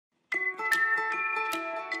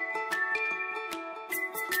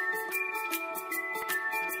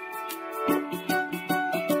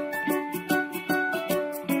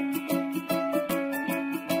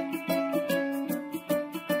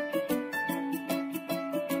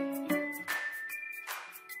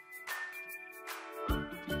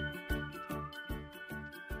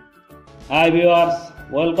Hi viewers,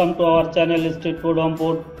 welcome to our channel street food home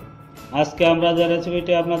food. আজকে আমরা যে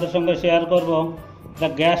রেসিপিটি আপনাদের সঙ্গে শেয়ার করব, এটা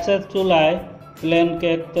গ্যাসের চুলায় প্লেন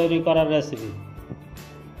কেক তৈরি করার রেসিপি।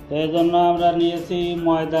 তো এই জন্য আমরা নিয়েছি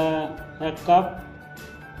ময়দা 1 কাপ,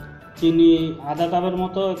 চিনি আধা কাপের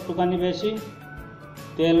মতো, একটুখানি বেশি,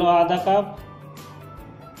 তেলও আধা কাপ,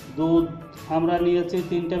 দুধ আমরা নিয়েছি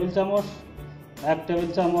 3 টেবিল চামচ, 1 টেবিল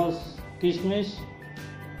চামচ কিশমিশ,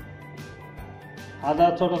 আধা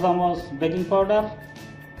ছোটো চামচ বেকিং পাউডার,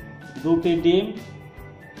 2টি ডিম,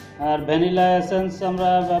 আর ভ্যানিলা এসেন্স আমরা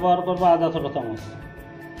ব্যবহার করব আধা ছোটো চামচ।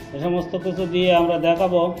 এ সমস্ত কিছু দিয়ে আমরা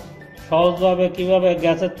দেখাবো সহজভাবে কিভাবে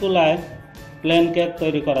গ্যাসের চুলায় প্লেন কেক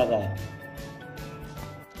তৈরি করা যায়।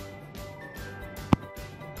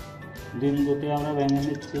 ডিম দুটি আমরা ভেঙে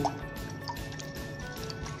নিচ্ছি।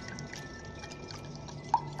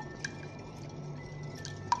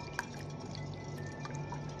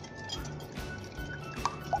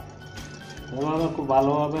 এভাবে খুব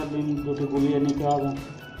ভালোভাবে ডিম দুটি গুলিয়ে নিতে হবে।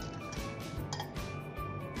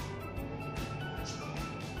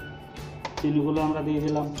 চিনিগুলো আমরা দিয়ে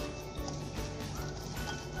দিলাম।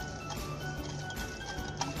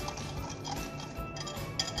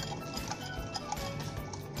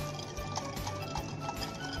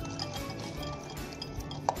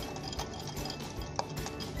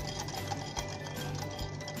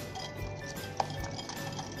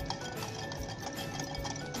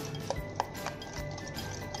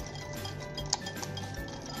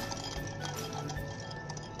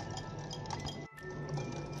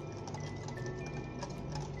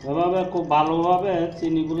 এভাবে খুব ভালোভাবে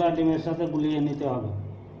চিনিগুলা ডিমের সাথে গুলিয়ে নিতে হবে।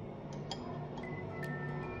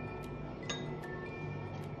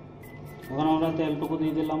 এখন আমরা তেলটুকু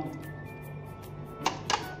দিয়ে দিলাম।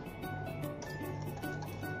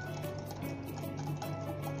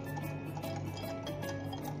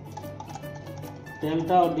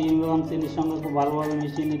 তেলটাও ডিম এবং চিনির সঙ্গে খুব ভালোভাবে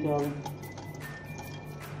মিশিয়ে নিতে হবে।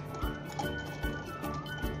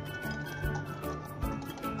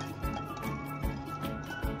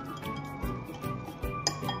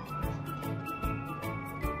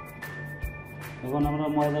 এখন আমরা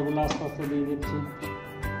ময়দাগুলো আস্তে আস্তে দিয়ে দিচ্ছি।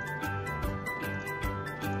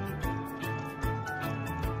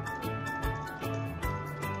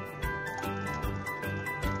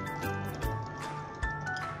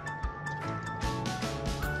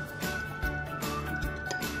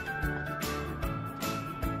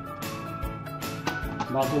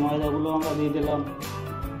 বাকি ময়দাগুলো আমরা দিয়ে দিলাম।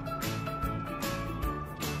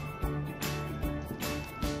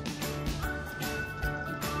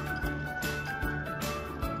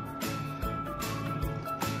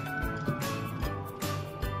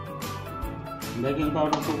 বেকিং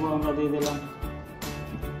পাউডারটুকু আমরা দিয়ে দিলাম।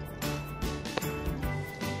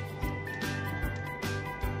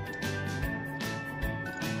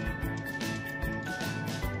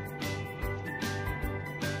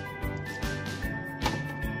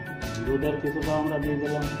 দুধের কিছুটা আমরা দিয়ে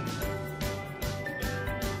দিলাম।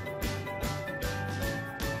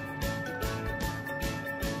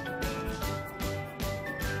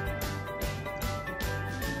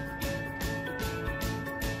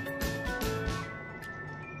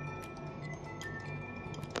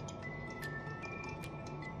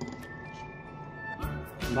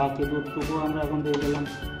 বাকি দুধটুকু আমরা এখন দিয়ে দিলাম।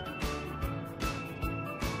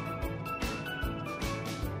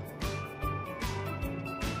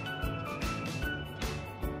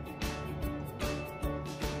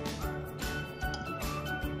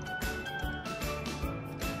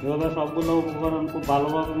 এভাবে সবগুলো উপকরণ খুব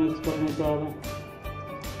ভালোভাবে মিক্স করে নিতে হবে।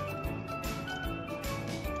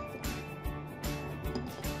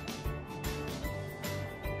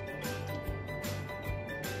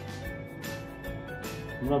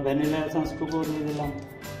 আমরা ভ্যানিলা এসেন্সটুকু দিয়ে দিলাম।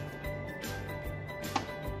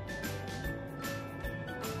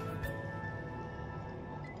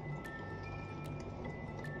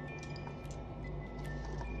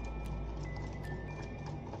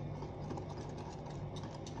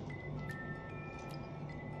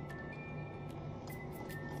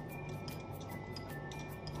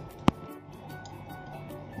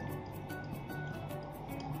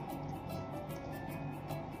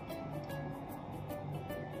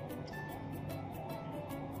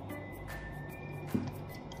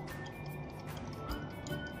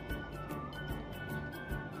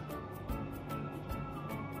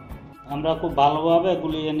 আমরা খুব ভালোভাবে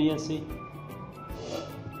গুলিয়ে নিয়েছি।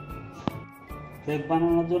 কেক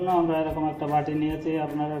বানানোর জন্য আমরা এরকম একটা বাটি নিয়েছি,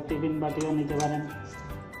 আপনারা টিফিন বাটিও নিতে পারেন।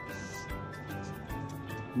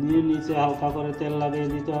 নিয়ে নিচে হালকা করে তেল লাগিয়ে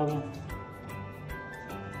দিতে হবে।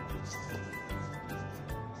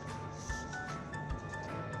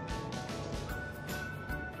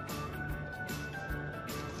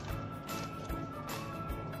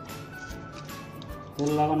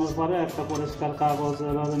 তেল লাগানোর পরে একটা পরিষ্কার কাগজ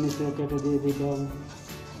এভাবে নিচে কেটে দিয়ে দিতে হবে।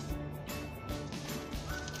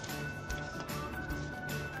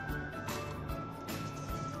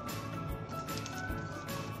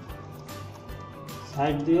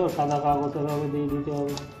 সাইড দিয়েও সাদা কাগজ এভাবে দিয়ে দিতে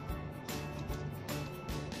হবে।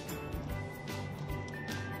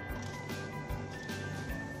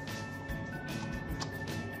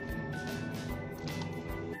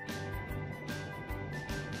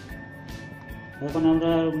 এখন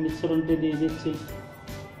আমরা মিশ্রণটি দিয়ে দিচ্ছি।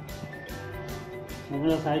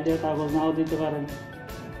 আপনারা সাইডে কাগজ নাও দিতে পারেন,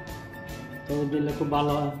 তবে দিলে খুব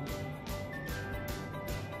ভালো হয়।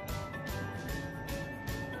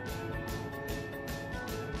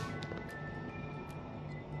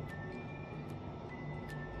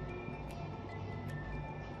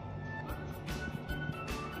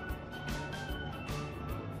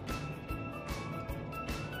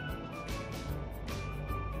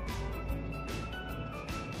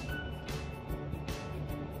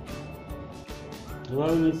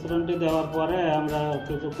 এভাবে মিশ্রণটি দেওয়ার পরে আমরা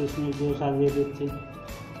কিছু কিশমিশ দিয়ে সাজিয়ে দিচ্ছি।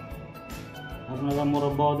 আপনারা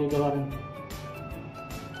মোরব্বাও দিতে পারেন।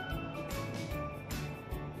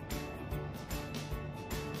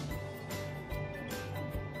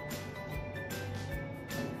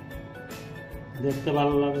 দেখতে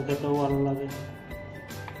ভালো লাগে, খেতেও ভালো লাগে।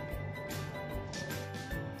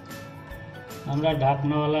 আমরা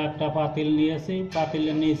ঢাকনাওয়ালা একটা পাতিল নিয়েছি।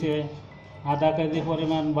 পাতিলের নিচে আধা কেজি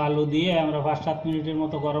পরিমাণ বালু দিয়ে আমরা 5-7 মিনিটের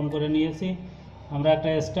মতো গরম করে নিয়েছি। আমরা একটা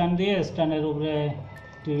স্ট্যান্ড দিয়ে স্ট্যান্ডের উপরে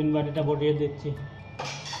টিফিন বাটিটা বসিয়ে দিচ্ছি।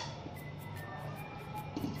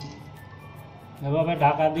 এভাবে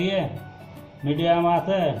ঢাকা দিয়ে মিডিয়াম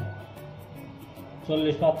আছে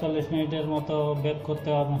 40-45 মিনিটের মতো বেক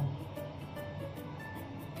করতে হবে।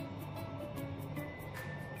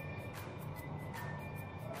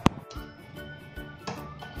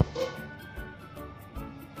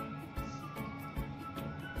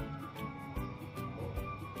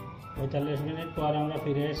 পঁয়তাল্লিশ মিনিট পর আমরা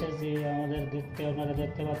ফিরে এসেছি। আমাদের কেকটি আপনারা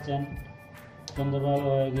দেখতে পাচ্ছেন সুন্দরভাবে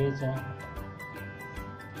হয়ে গিয়েছে।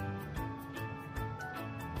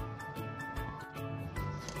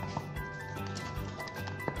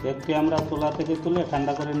 কেকটি আমরা চুলা থেকে তুলে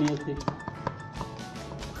ঠান্ডা করে নিয়েছি।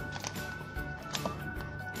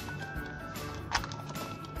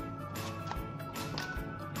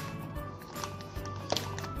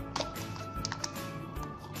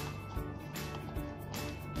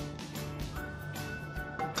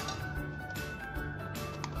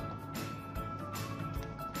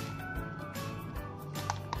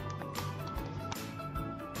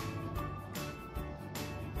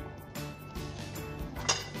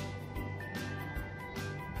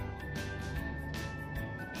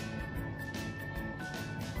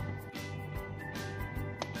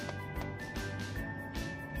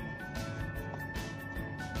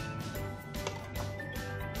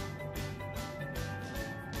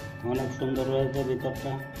 অনেক সুন্দর হয়েছে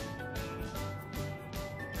ভিতরটা।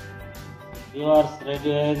 ভিউয়ার্স, রেডি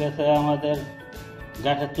হয়ে গেছে আমাদের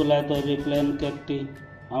গ্যাসের চুলায় তৈরি প্লেন কেকটি।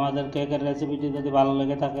 আমাদের কেকের রেসিপিটি যদি ভালো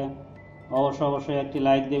লেগে থাকে অবশ্যই একটি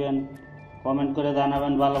লাইক দিবেন, কমেন্ট করে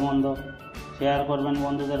জানাবেন ভালো মন্দ, শেয়ার করবেন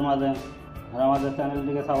বন্ধুদের মাঝে, আর আমাদের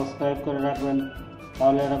চ্যানেলটিকে সাবস্ক্রাইব করে রাখবেন।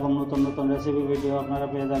 তাহলে এরকম নতুন নতুন রেসিপি ভিডিও আপনারা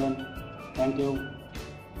পেয়ে যাবেন। Thank you.